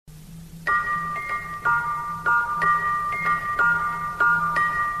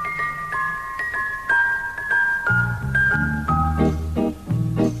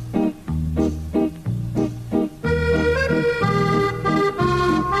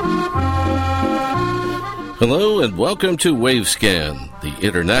Hello and welcome to Wavescan, the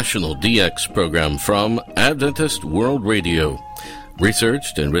international DX program from Adventist World Radio.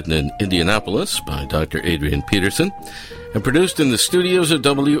 Researched and written in Indianapolis by Dr. Adrian Peterson and produced in the studios of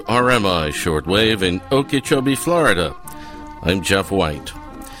WRMI Shortwave in Okeechobee, Florida. I'm Jeff White.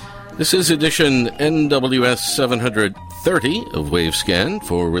 This is edition NWS 730 of Wavescan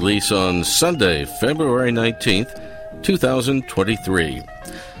for release on Sunday, February 19th, 2023.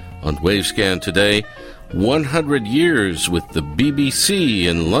 On Wavescan today, 100 years with the BBC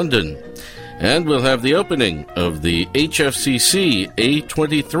in London. And we'll have the opening of the HFCC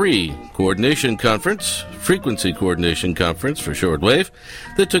A23 Coordination Conference, Frequency Coordination Conference for shortwave,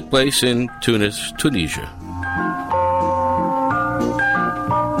 that took place in Tunis, Tunisia.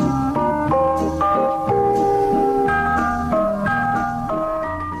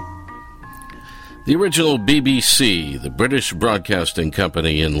 The original BBC, the British Broadcasting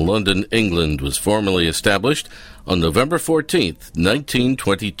Company in London, England, was formally established on November 14th,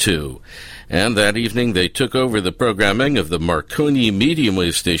 1922. And that evening they took over the programming of the Marconi medium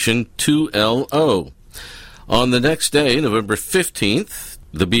wave station 2LO. On the next day, November 15th,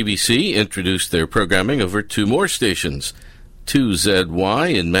 the BBC introduced their programming over two more stations,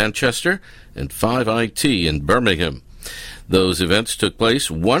 2ZY in Manchester and 5IT in Birmingham. Those events took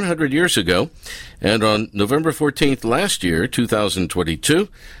place 100 years ago, and on November 14th last year, 2022,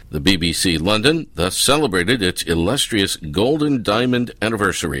 the BBC London thus celebrated its illustrious Golden Diamond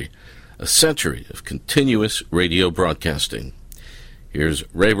anniversary, a century of continuous radio broadcasting. Here's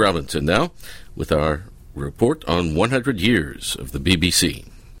Ray Robinson now with our report on 100 years of the BBC.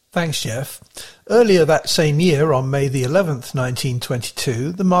 Thanks, Jeff. Earlier that same year, on May the 11th,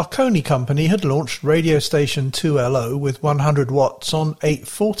 1922, the Marconi Company had launched radio station 2LO with 100 watts on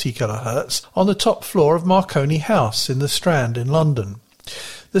 840 kHz on the top floor of Marconi House in the Strand in London.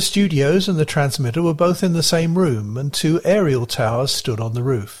 The studios and the transmitter were both in the same room, and two aerial towers stood on the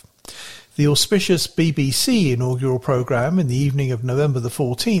roof. The auspicious BBC inaugural programme in the evening of November the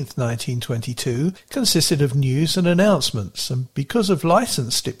 14th, 1922, consisted of news and announcements, and because of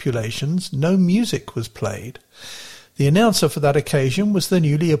licence stipulations, no music was played. The announcer for that occasion was the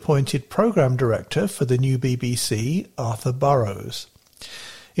newly appointed programme director for the new BBC, Arthur Burrows.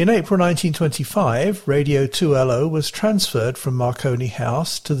 In April 1925, Radio 2LO was transferred from Marconi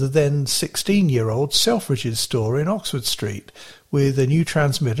House to the then 16-year-old Selfridges store in Oxford Street, with a new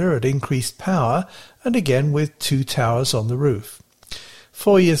transmitter at increased power and again with two towers on the roof.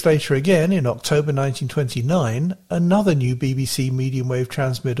 4 years later again, in October 1929, another new BBC medium wave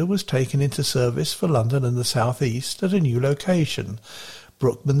transmitter was taken into service for London and the South East at a new location,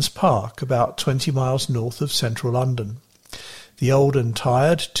 Brookman's Park, about 20 miles north of central London. The old and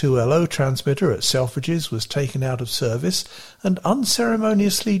tired 2LO transmitter at Selfridges was taken out of service and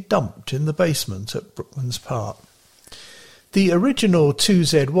unceremoniously dumped in the basement at Brookman's Park. The original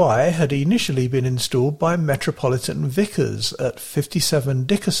 2ZY had initially been installed by Metropolitan Vickers at 57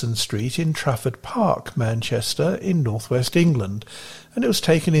 Dickerson Street in Trafford Park, Manchester, in northwest England, and it was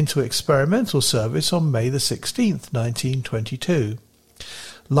taken into experimental service on May the 16th, 1922.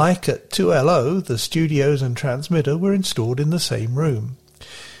 Like at 2LO, the studios and transmitter were installed in the same room.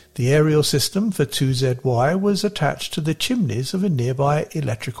 The aerial system for 2ZY was attached to the chimneys of a nearby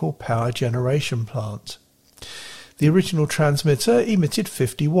electrical power generation plant. The original transmitter emitted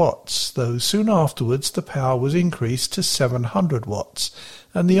 50 watts, though soon afterwards the power was increased to 700 watts,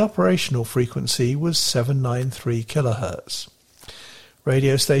 and the operational frequency was 793 kHz.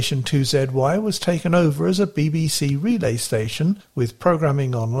 Radio station 2ZY was taken over as a BBC relay station with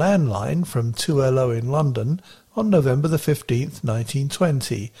programming on landline from 2LO in London on November the 15th,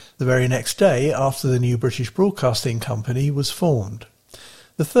 1920, the very next day after the new British Broadcasting Company was formed.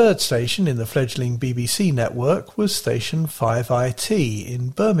 The third station in the fledgling BBC network was station 5IT in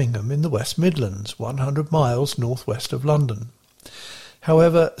Birmingham in the West Midlands, 100 miles northwest of London.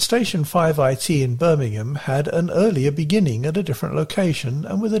 However, station 5IT in Birmingham had an earlier beginning at a different location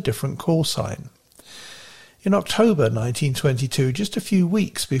and with a different call sign. In October 1922, just a few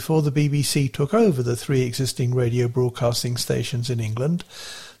weeks before the BBC took over the three existing radio broadcasting stations in England,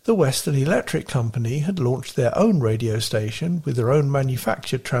 the Western Electric Company had launched their own radio station with their own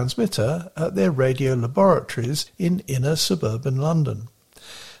manufactured transmitter at their radio laboratories in inner suburban London.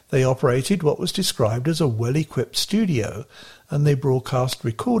 They operated what was described as a well-equipped studio, and they broadcast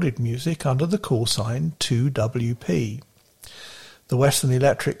recorded music under the call sign 2WP. The Western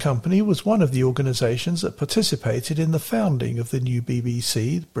Electric Company was one of the organisations that participated in the founding of the new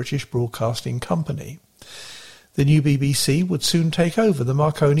BBC, the British Broadcasting Company. The new BBC would soon take over the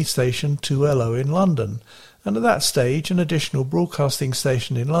Marconi station 2LO in London, and at that stage an additional broadcasting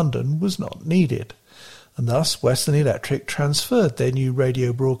station in London was not needed. and thus Western Electric transferred their new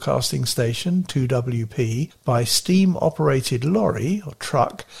radio broadcasting station, 2WP, by steam-operated lorry or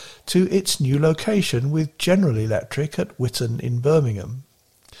truck to its new location with General Electric at Witton in Birmingham.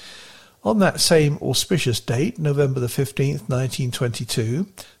 On that same auspicious date, November the 15th, 1922,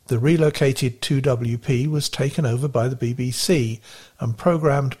 the relocated 2WP was taken over by the BBC and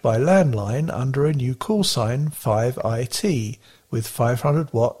programmed by landline under a new call sign 5IT with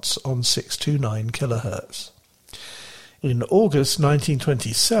 500 watts on 629 kHz. In August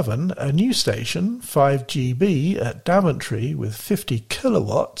 1927, a new station, 5GB, at Daventry with 50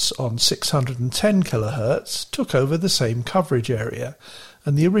 kilowatts on 610 kHz took over the same coverage area,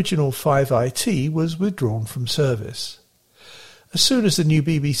 and the original 5IT was withdrawn from service. As soon as the new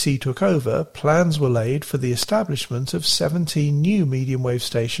BBC took over, plans were laid for the establishment of 17 new medium wave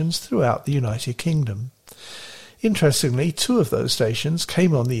stations throughout the United Kingdom. Interestingly, 2 of those stations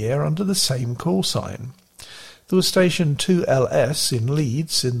came on the air under the same call sign. There was station 2LS in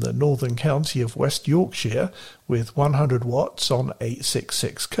Leeds in the northern county of West Yorkshire with 100 watts on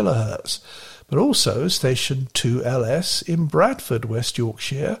 866 kHz, but also station 2LS in Bradford, West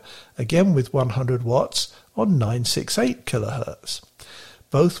Yorkshire, again with 100 watts on 968 kHz.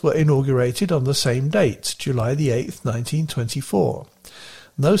 Both were inaugurated on the same date, July the 8th, 1924.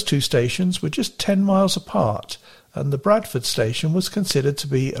 And those 2 stations were just 10 miles apart, and the Bradford station was considered to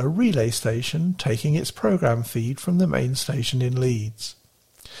be a relay station taking its programme feed from the main station in Leeds.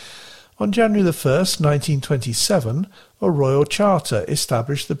 On January the 1st, 1927, a royal charter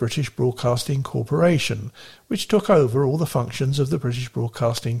established the British Broadcasting Corporation, which took over all the functions of the British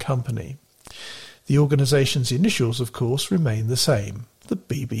Broadcasting Company. The organisation's initials, of course, remain the same, the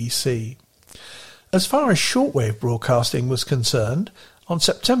BBC. As far as shortwave broadcasting was concerned, on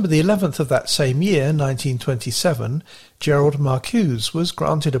September the 11th of that same year, 1927, Gerald Marcuse was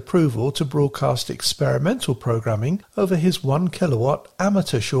granted approval to broadcast experimental programming over his 1 kilowatt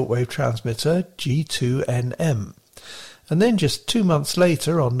amateur shortwave transmitter G2NM. And then just 2 months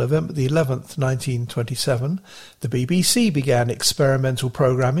later, on November the 11th, 1927, the BBC began experimental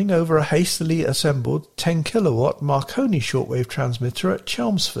programming over a hastily assembled 10 kilowatt Marconi shortwave transmitter at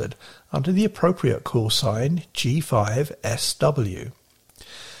Chelmsford under the appropriate call sign G5SW.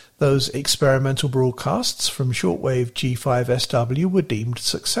 Those experimental broadcasts from shortwave G5SW were deemed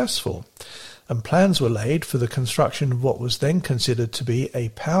successful, and plans were laid for the construction of what was then considered to be a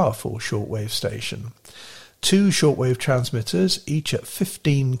powerful shortwave station. 2 shortwave transmitters, each at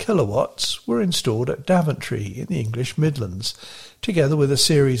 15 kilowatts, were installed at Daventry in the English Midlands, together with a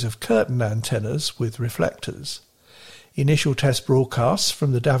series of curtain antennas with reflectors. Initial test broadcasts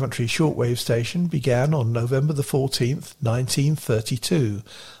from the Daventry shortwave station began on November the 14th, 1932,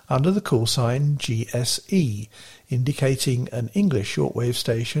 under the call sign GSE, indicating an English shortwave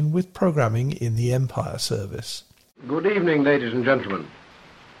station with programming in the Empire service. Good evening, ladies and gentlemen.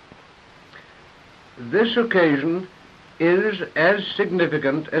 This occasion is as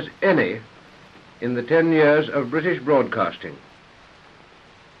significant as any in the 10 years of British broadcasting.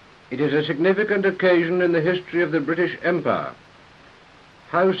 It is a significant occasion in the history of the British Empire.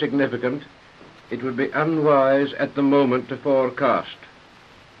 How significant, it would be unwise at the moment to forecast.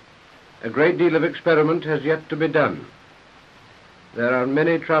 A great deal of experiment has yet to be done. There are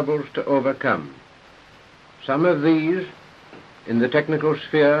many troubles to overcome. Some of these, in the technical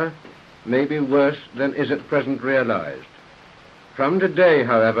sphere, may be worse than is at present realized. From today,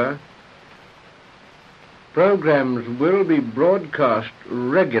 however, programs will be broadcast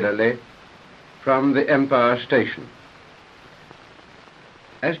regularly from the Empire Station.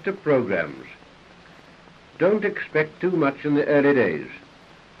 As to programs, don't expect too much in the early days.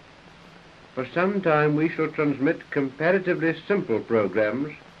 For some time we shall transmit comparatively simple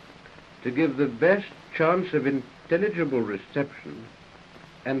programs to give the best chance of intelligible reception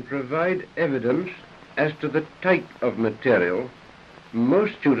and provide evidence as to the type of material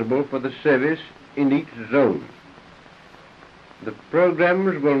most suitable for the service in each zone. The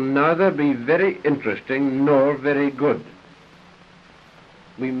programs will neither be very interesting nor very good.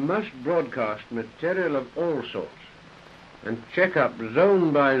 We must broadcast material of all sorts and check up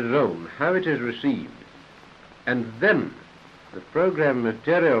zone by zone how it is received, and then the program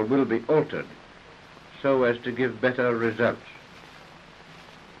material will be altered so as to give better results.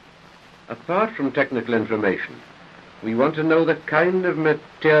 Apart from technical information, we want to know the kind of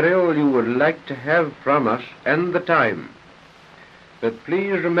material you would like to have from us and the time. But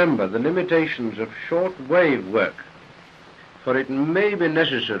please remember the limitations of short-wave work, for it may be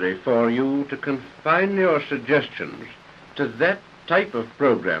necessary for you to confine your suggestions to that type of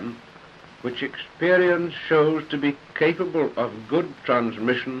program which experience shows to be capable of good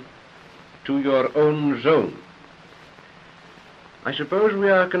transmission to your own zone. I suppose we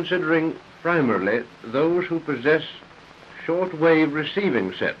are considering primarily those who possess short-wave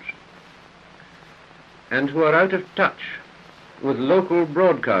receiving sets and who are out of touch with local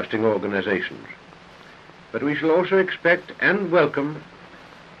broadcasting organizations. But we shall also expect and welcome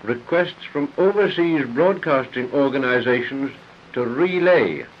requests from overseas broadcasting organizations to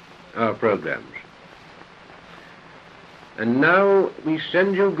relay our programs. And now we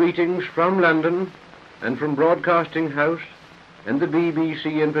send you greetings from London and from Broadcasting House and the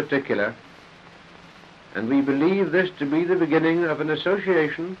BBC in particular, and we believe this to be the beginning of an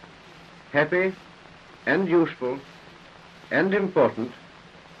association, happy and useful and important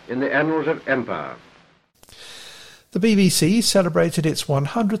in the annals of empire. The BBC celebrated its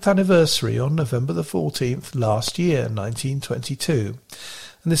 100th anniversary on November the 14th last year, 1922,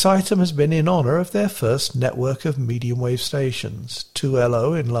 and this item has been in honour of their first network of medium-wave stations,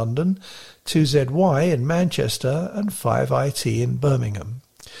 2LO in London, 2ZY in Manchester and 5IT in Birmingham.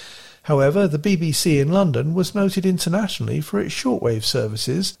 However, the BBC in London was noted internationally for its shortwave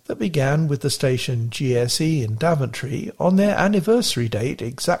services that began with the station GSE in Daventry on their anniversary date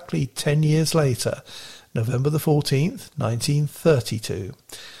exactly 10 years later, November the 14th, 1932.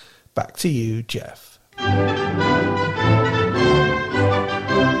 Back to you, Jeff.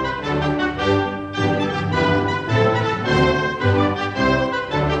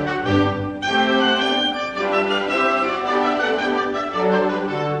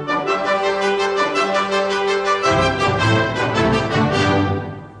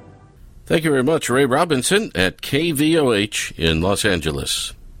 Thank you very much, Ray Robinson at KVOH in Los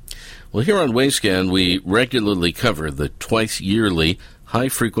Angeles. Well, here on Wavescan, we regularly cover the twice-yearly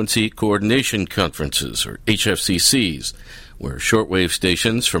High-Frequency Coordination Conferences, or HFCCs, where shortwave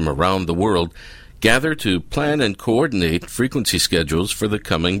stations from around the world gather to plan and coordinate frequency schedules for the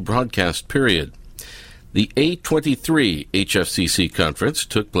coming broadcast period. The A23 HFCC conference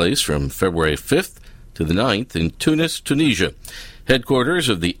took place from February 5th to the 9th in Tunis, Tunisia, headquarters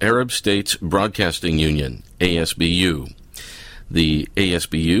of the Arab States Broadcasting Union, ASBU. The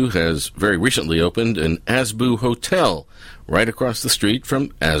ASBU has very recently opened an ASBU hotel right across the street from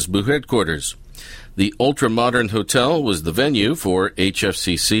ASBU headquarters. The ultra-modern hotel was the venue for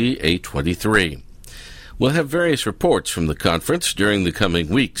HFCC A23. We'll have various reports from the conference during the coming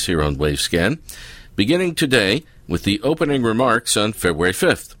weeks here on Wavescan, beginning today with the opening remarks on February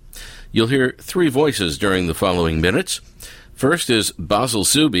 5th. You'll hear three voices during the following minutes. First is Basil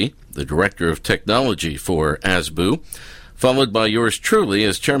Zuby, the Director of Technology for ASBU, followed by yours truly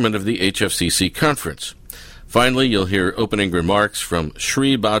as Chairman of the HFCC Conference. Finally, you'll hear opening remarks from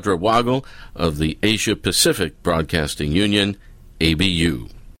Sri Bhadra Waghel of the Asia Pacific Broadcasting Union, ABU.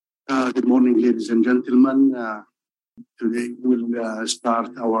 Good morning, ladies and gentlemen. Today we'll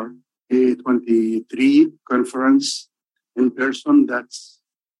start our A23 conference in person. That's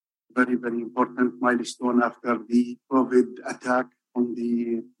very, very important milestone after the COVID attack on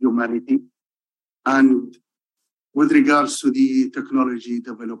the humanity. And with regards to the technology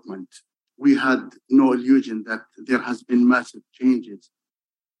development, we had no illusion that there has been massive changes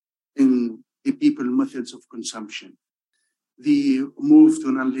in the people methods of consumption. The move to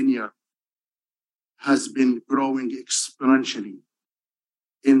nonlinear has been growing exponentially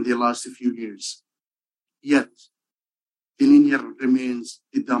in the last few years. Yet, the linear remains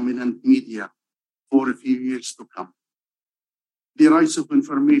the dominant media for a few years to come. The rights of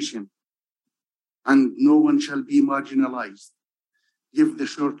information, and no one shall be marginalized, give the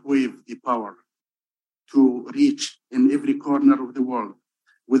shortwave the power to reach in every corner of the world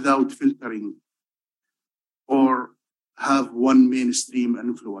without filtering or have one mainstream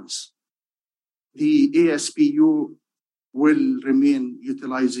influence. The ASBU will remain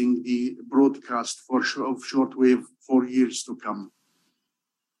utilizing the broadcast of shortwave for years to come.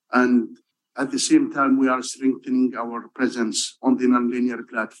 And at the same time, we are strengthening our presence on the nonlinear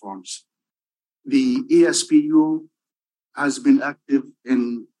platforms. The ASBU has been active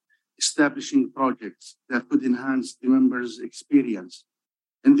in establishing projects that could enhance the members' experience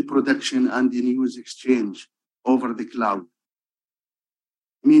in the production and the news exchange over the cloud.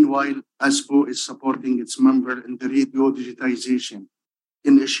 Meanwhile, ASBU is supporting its member in the radio digitization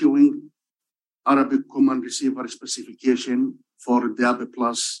in issuing Arabic Common Receiver Specification for DAB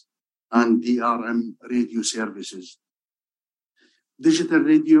Plus and DRM radio services. Digital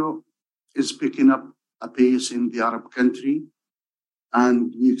radio is picking up a pace in the Arab country,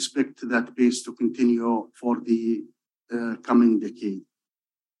 and we expect that pace to continue for the coming decade.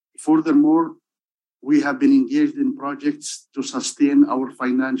 Furthermore, we have been engaged in projects to sustain our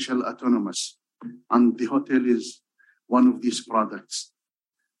financial autonomy, and the hotel is one of these products.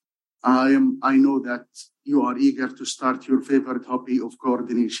 I know that you are eager to start your favorite hobby of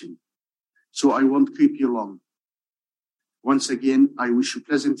coordination, so I won't keep you long. Once again, I wish you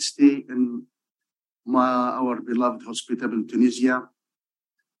pleasant stay in our beloved, hospitable Tunisia.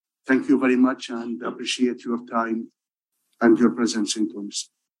 Thank you very much and appreciate your time and your presence in Tunis.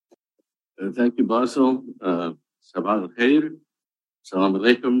 Thank you, Basil. Sabah al-Khair. Assalamu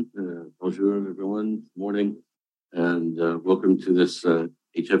alaikum. Bonjour, everyone. Morning. And welcome to this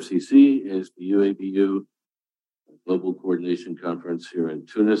HFCC, ASBU, ABU Global Coordination Conference here in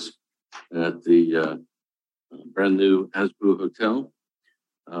Tunis at the brand new ASBU Hotel.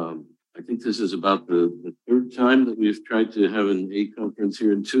 I think this is about the third time that we've tried to have an A conference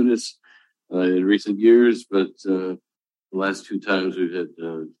here in Tunis in recent years, but the last two times we've had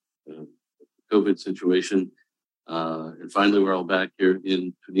COVID situation. And finally, we're all back here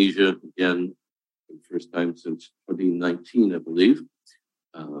in Tunisia again, for the first time since 2019, I believe.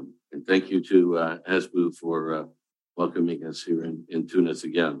 And thank you to ASBU for welcoming us here in Tunis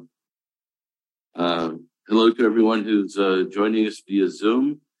again. Hello to everyone who's joining us via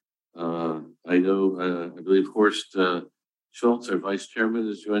Zoom. I believe Horst Schultz, our vice chairman,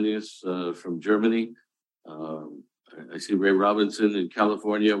 is joining us from Germany. I see Ray Robinson in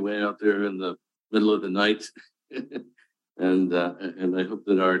California, way out there in the middle of the night. and I hope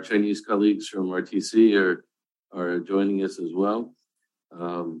that our Chinese colleagues from RTC are joining us as well.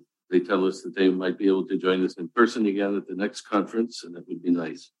 They tell us that they might be able to join us in person again at the next conference, and that would be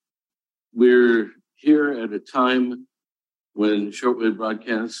nice. We're here at a time when shortwave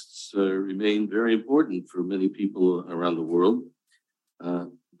broadcasts remain very important for many people around the world.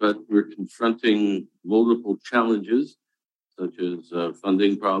 But we're confronting multiple challenges, such as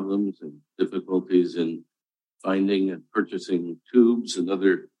funding problems and difficulties in finding and purchasing tubes and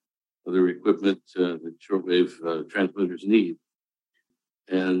other equipment that shortwave transmitters need.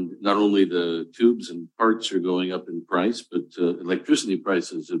 And not only the tubes and parts are going up in price, but electricity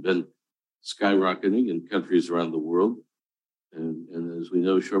prices have been skyrocketing in countries around the world. And as we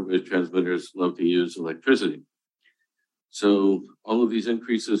know, shortwave transmitters love to use electricity. So all of these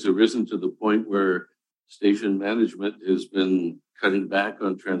increases have risen to the point where station management has been cutting back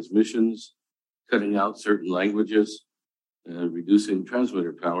on transmissions, cutting out certain languages, and reducing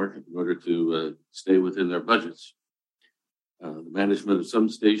transmitter power in order to stay within their budgets. The management of some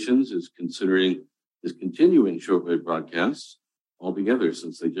stations is considering discontinuing shortwave broadcasts altogether,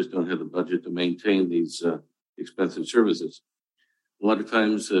 since they just don't have the budget to maintain these expensive services. A lot of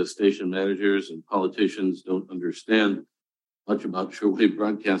times, station managers and politicians don't understand much about shortwave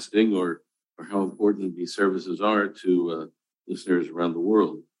broadcasting or how important these services are to listeners around the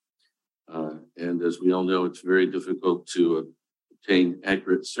world. And as we all know, it's very difficult to obtain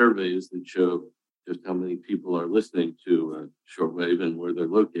accurate surveys that show just how many people are listening to shortwave and where they're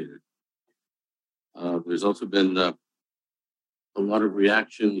located. There's also been a lot of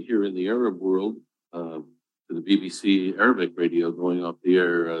reaction here in the Arab world to the BBC Arabic radio going off the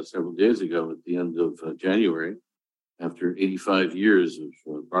air several days ago at the end of January, after 85 years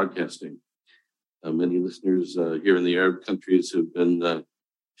of broadcasting. Many listeners here in the Arab countries have been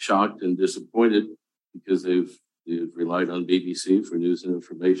shocked and disappointed because they've relied on BBC for news and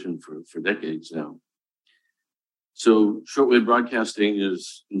information for decades now. So shortwave broadcasting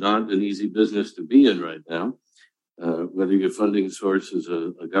is not an easy business to be in right now. Whether your funding source is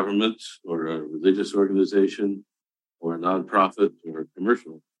a government or a religious organization or a nonprofit or a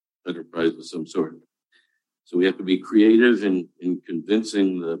commercial enterprise of some sort. So we have to be creative in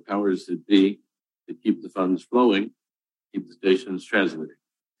convincing the powers that be to keep the funds flowing, keep the stations transmitting,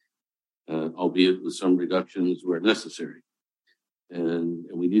 albeit with some reductions where necessary. And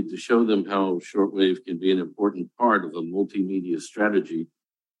we need to show them how shortwave can be an important part of a multimedia strategy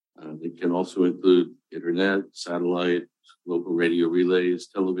that can also include internet, satellite, local radio relays,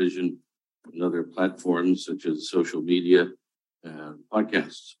 television, and other platforms such as social media and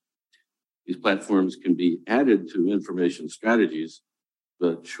podcasts. These platforms can be added to information strategies,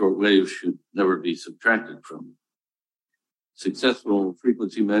 but shortwave should never be subtracted from them. Successful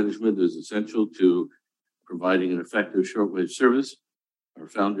frequency management is essential to providing an effective shortwave service. Our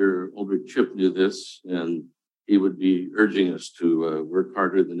founder, Ulrich Chip, knew this, and he would be urging us to work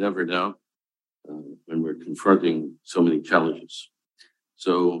harder than ever now when we're confronting so many challenges.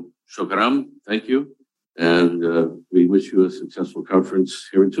 So, shukran, thank you, and we wish you a successful conference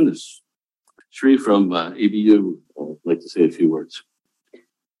here in Tunis. Sri from ABU would like to say a few words.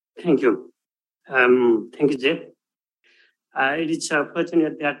 Thank you. Thank you, Jeff. It is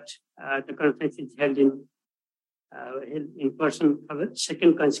fortunate that the conference is held in person for the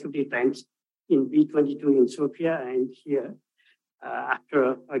second consecutive times in B22 in Sofia and here.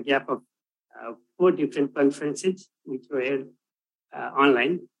 after a gap of 4 different conferences which were held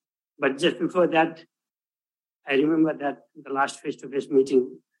online. But just before that, I remember that the last face-to-face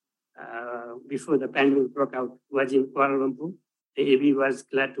meeting before the pandemic broke out was in Kuala Lumpur. The AB was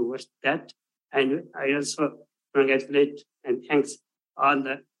glad to host that. And I also congratulate and thanks all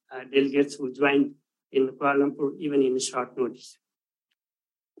the delegates who joined in Kuala Lumpur, even in short notice.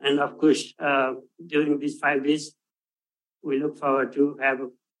 And of course, during these 5 days, we look forward to have a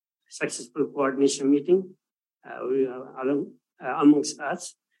successful coordination meeting amongst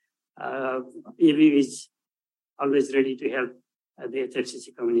us. AB is always ready to help the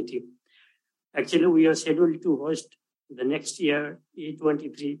HFCC community. Actually, we are scheduled to host the next year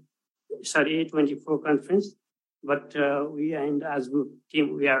A24 conference, but we and as group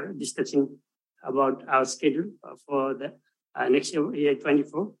team, we are discussing about our schedule for the next year,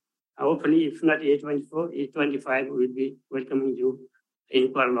 A24. Hopefully, if not A24, A25 will be welcoming you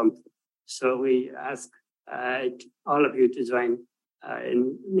in Kuala Lumpur. So we ask all of you to join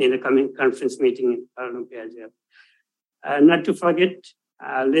in the coming conference meeting in Kuala Lumpur as well. Not to forget,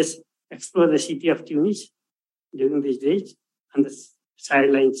 let's explore the city of Tunis during these days on the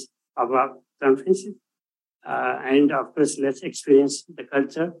sidelines of our conferences. And of course, let's experience the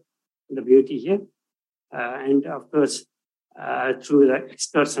culture, the beauty here. And of course, through the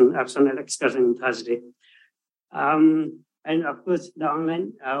excursion, optional excursion on Thursday. And of course, the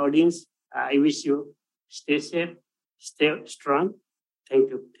online audience, I wish you stay safe, stay strong. Thank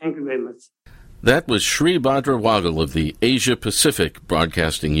you. Thank you very much. That was Sri Badra Wagal of the Asia Pacific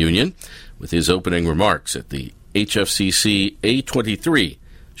Broadcasting Union with his opening remarks at the HFCC A23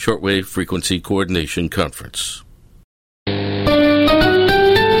 Shortwave Frequency Coordination Conference.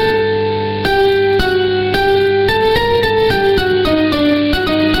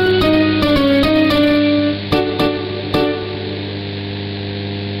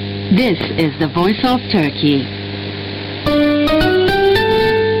 This is the Voice of Turkey.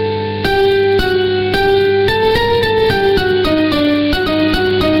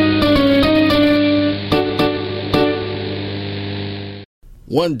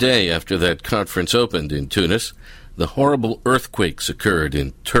 One day after that conference opened in Tunis, the horrible earthquakes occurred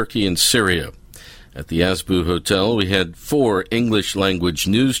in Turkey and Syria. At the Asbu Hotel, we had 4 English-language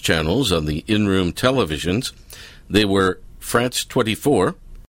news channels on the in-room televisions. They were France 24,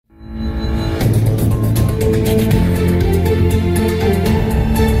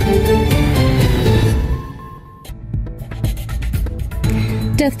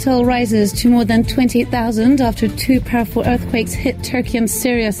 Death toll rises to more than 28,000 after 2 powerful earthquakes hit Turkey and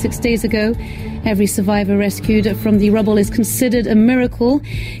Syria 6 days ago. Every survivor rescued from the rubble is considered a miracle.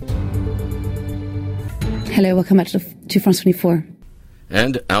 Hello, welcome back to France 24.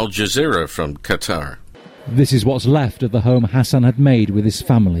 and Al Jazeera from Qatar. This is what's left of the home Hassan had made with his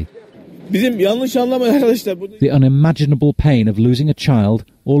family. The unimaginable pain of losing a child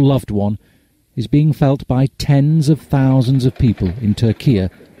or loved one is being felt by tens of thousands of people in Turkey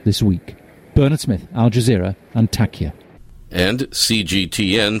this week. Bernard Smith, Al Jazeera, Antakya. And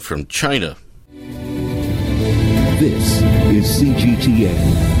CGTN from China. This is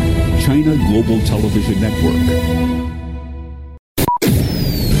CGTN, China Global Television Network.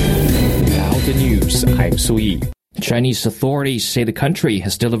 Now the news, I'm Su-yi. Chinese authorities say the country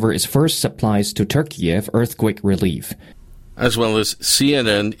has delivered its first supplies to Turkey of earthquake relief. As well as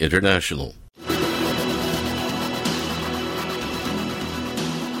CNN International.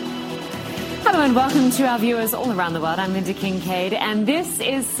 Hello and welcome to our viewers all around the world. I'm Linda Kincaid and this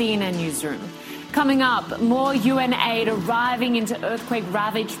is CNN Newsroom. Coming up, more UN aid arriving into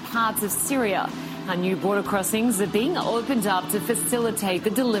earthquake-ravaged parts of Syria. Our new border crossings are being opened up to facilitate the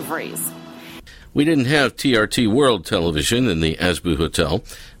deliveries. We didn't have TRT World Television in the Asbu Hotel,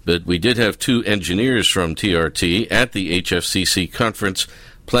 but we did have 2 engineers from TRT at the HFCC conference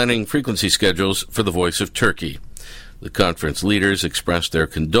planning frequency schedules for the Voice of Turkey. The conference leaders expressed their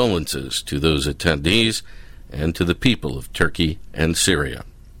condolences to those attendees and to the people of Turkey and Syria.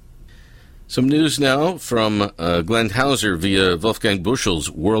 Some news now from Glenn Hauser via Wolfgang Buschel's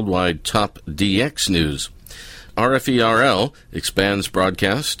Worldwide Top DX News. RFERL expands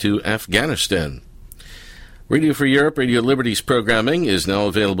broadcasts to Afghanistan. Radio Free Europe, Radio Liberty's programming is now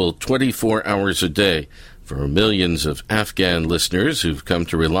available 24 hours a day for millions of Afghan listeners who've come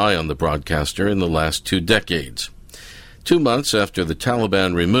to rely on the broadcaster in the last 2 decades. 2 months after the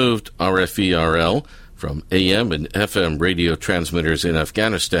Taliban removed RFERL from AM and FM radio transmitters in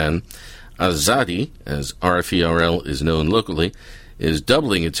Afghanistan, Azadi, as RFERL is known locally, is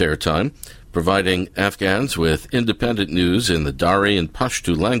doubling its airtime, providing Afghans with independent news in the Dari and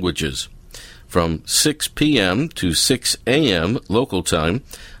Pashto languages. From 6 p.m. to 6 a.m. local time,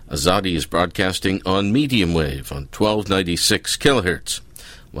 Azadi is broadcasting on medium wave on 1296 kilohertz,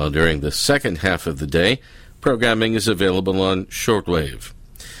 while during the second half of the day, programming is available on shortwave.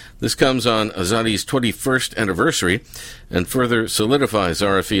 This comes on Azadi's 21st anniversary and further solidifies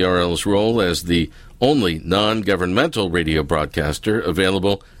RFE-RL's role as the only non-governmental radio broadcaster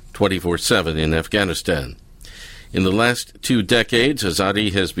available 24/7 in Afghanistan. In the last 2 decades,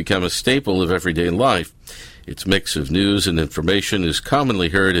 Azadi has become a staple of everyday life. Its mix of news and information is commonly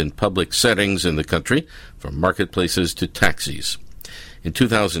heard in public settings in the country, from marketplaces to taxis. In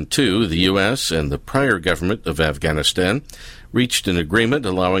 2002, the U.S. and the prior government of Afghanistan reached an agreement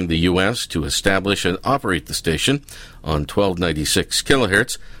allowing the U.S. to establish and operate the station on 1296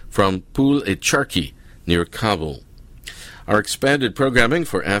 kilohertz from Pul-e-Charkhi near Kabul. Our expanded programming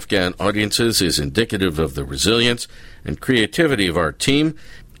for Afghan audiences is indicative of the resilience and creativity of our team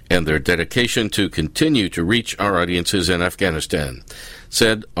and their dedication to continue to reach our audiences in Afghanistan,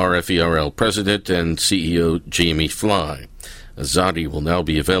 said RFE-RL President and CEO Jamie Fly. Azadi will now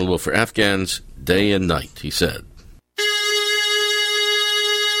be available for Afghans day and night, he said.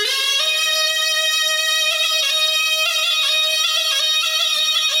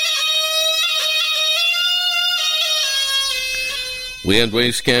 We end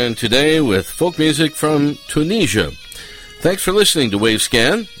Wavescan today with folk music from Tunisia. Thanks for listening to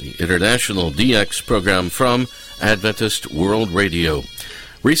Wavescan, the international DX program from Adventist World Radio.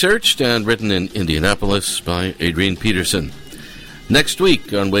 Researched and written in Indianapolis by Adrian Peterson. Next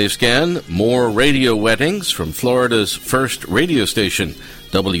week on Wavescan, more radio weddings from Florida's first radio station,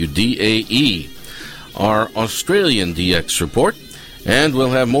 WDAE, our Australian DX report, and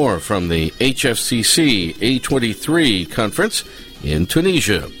we'll have more from the HFCC A23 conference in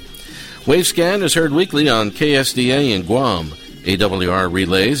Tunisia. Wavescan is heard weekly on KSDA in Guam, AWR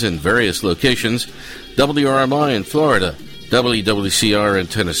relays in various locations, WRMI in Florida, WWCR in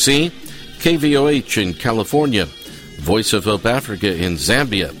Tennessee, KVOH in California, Voice of Hope Africa in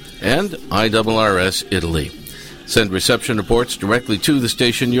Zambia, and IRRS Italy. Send reception reports directly to the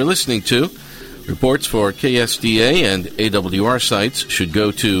station you're listening to. Reports for KSDA and AWR sites should go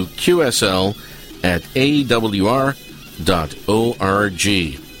to qsl@awr.org.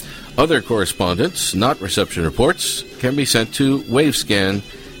 Other correspondence, not reception reports, can be sent to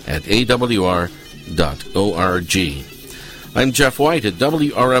wavescan@awr.org. I'm Jeff White at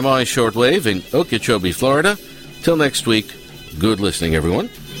WRMI Shortwave in Okeechobee, Florida. Till next week, good listening, everyone.